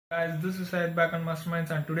Guys, this is Syed back on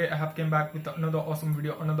Masterminds, and today I have came back with another awesome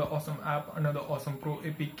video, another awesome app, another awesome pro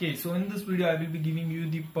APK. So in this video I will be giving you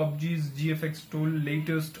the PUBG's GFX Tool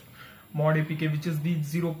latest mod APK, which is the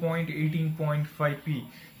 0.18.5p.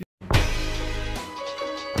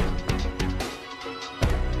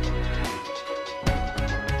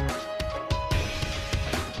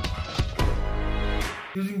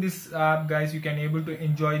 Using this app, guys, you can able to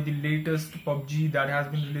enjoy the latest PUBG that has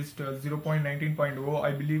been released 0.19.0.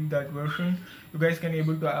 I believe that version. You guys can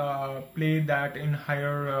able to play that in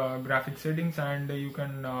higher graphic settings, and you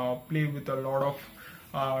can play with a lot of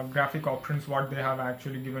graphic options what they have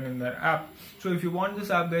actually given in their app. So if you want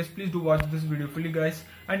this app, guys, please do watch this video fully, guys.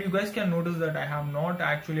 And you guys can notice that I have not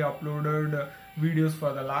actually uploaded videos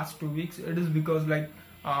for the last 2 weeks. It is because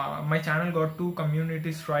my channel got 2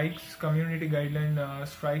 community guideline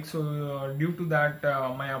strikes. So due to that,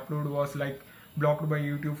 my upload was blocked by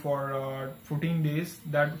YouTube for 14 days.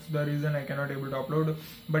 That's the reason I cannot able to upload.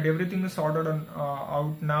 But everything is sorted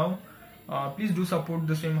out now. Please do support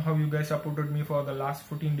the same how you guys supported me for the last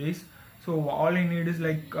 14 days. So all I need is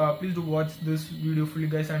please do watch this video fully,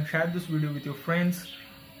 guys, and share this video with your friends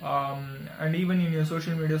and even in your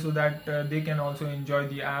social media, so that they can also enjoy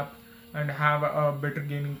the app and have a better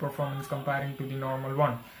gaming performance comparing to the normal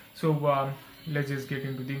one. So let's just get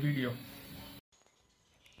into the video.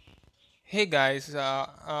 Hey guys,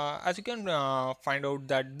 as you can find out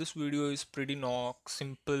that this video is pretty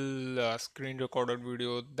simple screen recorded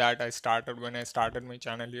video that I started when I started my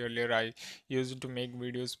channel earlier. I used to make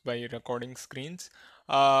videos by recording screens.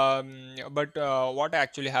 But what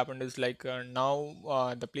actually happened is now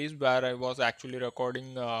the place where I was actually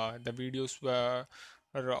recording the videos were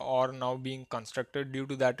are now being constructed. Due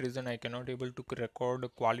to that reason, I cannot able to record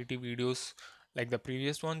quality videos like the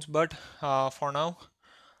previous ones. But for now,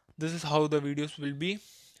 this is how the videos will be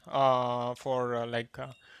for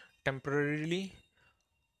temporarily.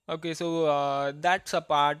 Okay, so that's a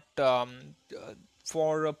part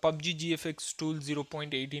for PUBG GFX Tool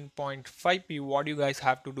 0.18.5p. What you guys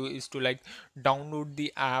have to do is to download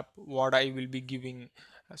the app what I will be giving.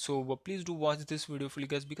 So please do watch this video fully,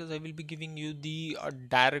 guys, because I will be giving you the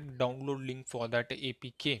direct download link for that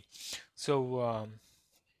APK. So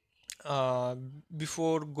uh,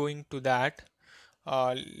 before going to that,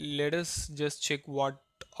 let us just check what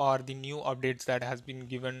are the new updates that has been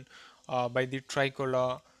given by the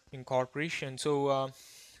Tricolor Incorporation. So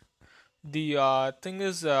the thing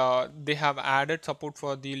is, they have added support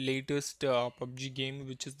for the latest PUBG game,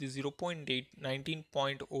 which is the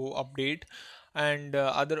 0.19.0 update, and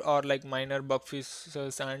other are like minor bug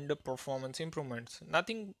fixes and performance improvements.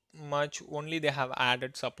 Nothing much, only they have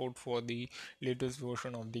added support for the latest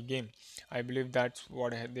version of the game. I believe that's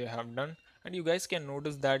what they have done. And you guys can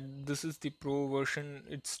notice that this is the pro version.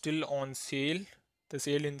 It's still on sale. The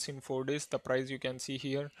sale ends in 4 days. The price you can see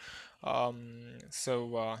here.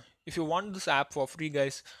 So if you want this app for free,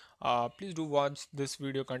 guys, please do watch this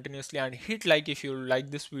video continuously and hit like if you like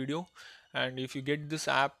this video. And if you get this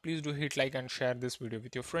app, please do hit like and share this video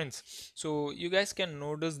with your friends. So you guys can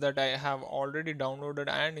notice that I have already downloaded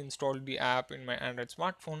and installed the app in my Android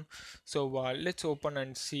smartphone. So let's open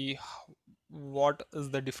and see what is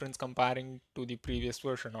the difference comparing to the previous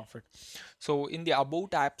version of it. So in the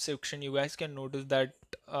about app section, you guys can notice that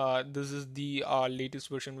this is the latest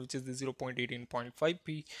version, which is the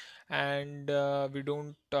 0.18.5p, and we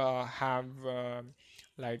don't have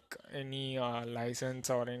any license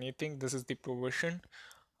or anything. This is the pro version.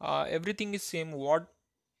 Everything is same what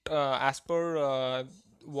as per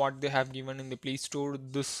what they have given in the Play Store.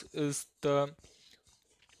 This is the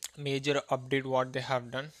major update what they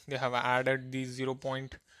have done. They have added the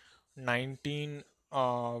 0.19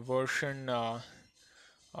 version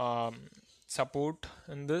um, support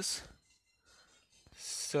in this.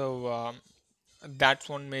 So that's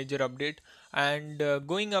one major update. And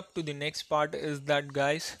going up to the next part is that,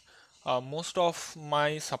 guys, most of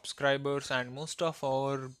my subscribers and most of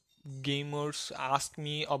our gamers ask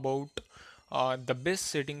me about the best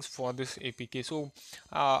settings for this APK. So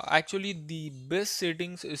actually the best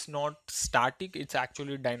settings is not static, it's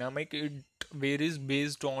actually dynamic. It varies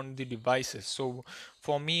based on the devices. So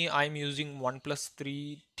for me, I'm using OnePlus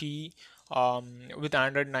 3T with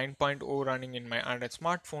Android 9.0 running in my Android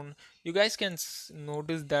smartphone. You guys can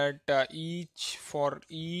notice that for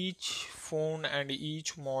each phone and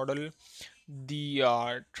each model, the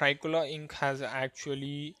Tricolor Inc has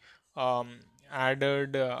actually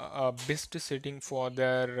added a best setting for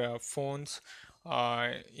their phones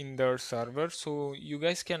in their server. So you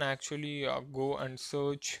guys can actually go and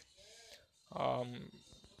search um,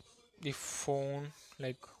 the phone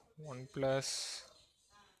like OnePlus.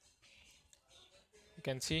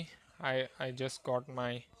 You can see I just got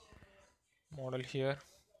my model here.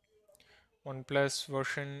 OnePlus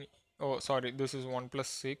version, oh sorry, this is OnePlus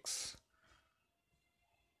 6.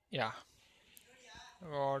 Yeah,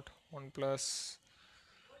 got OnePlus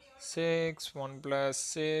 6, OnePlus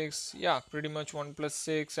 6, yeah, pretty much OnePlus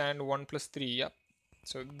 6 and OnePlus 3. Yeah,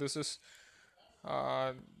 so this is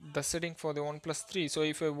uh, the setting for the OnePlus 3. So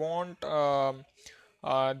if I want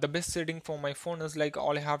the best setting for my phone is like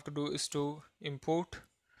all I have to do is to import.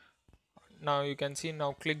 Now you can see,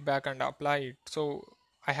 now click back and apply it. So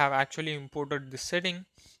I have actually imported the setting.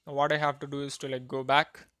 Now what I have to do is to like go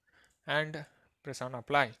back and press on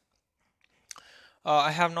apply. I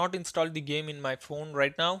have not installed the game in my phone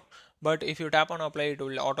right now, but if you tap on apply, it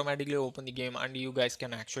will automatically open the game and you guys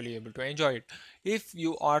can actually able to enjoy it. If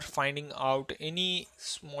you are finding out any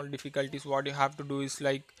small difficulties, what you have to do is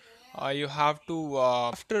like you have to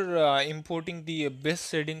after importing the best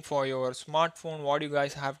setting for your smartphone, what you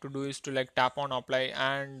guys have to do is to like tap on apply,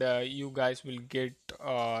 and you guys will get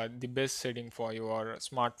the best setting for your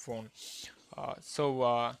smartphone.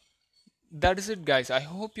 That is it, guys. I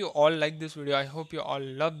hope you all like this video. I hope you all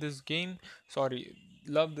love this game, sorry,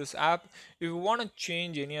 love this app. If you want to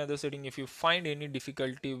change any other setting, if you find any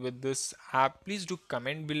difficulty with this app, please do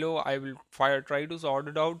comment below. I will try to sort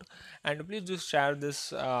it out, and please do share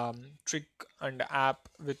this trick and app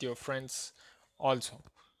with your friends also.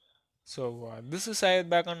 So this is Syed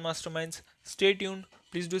back on Masterminds. Stay tuned,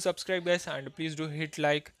 please do subscribe, guys, and please do hit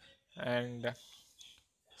like, and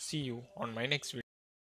see you on my next video.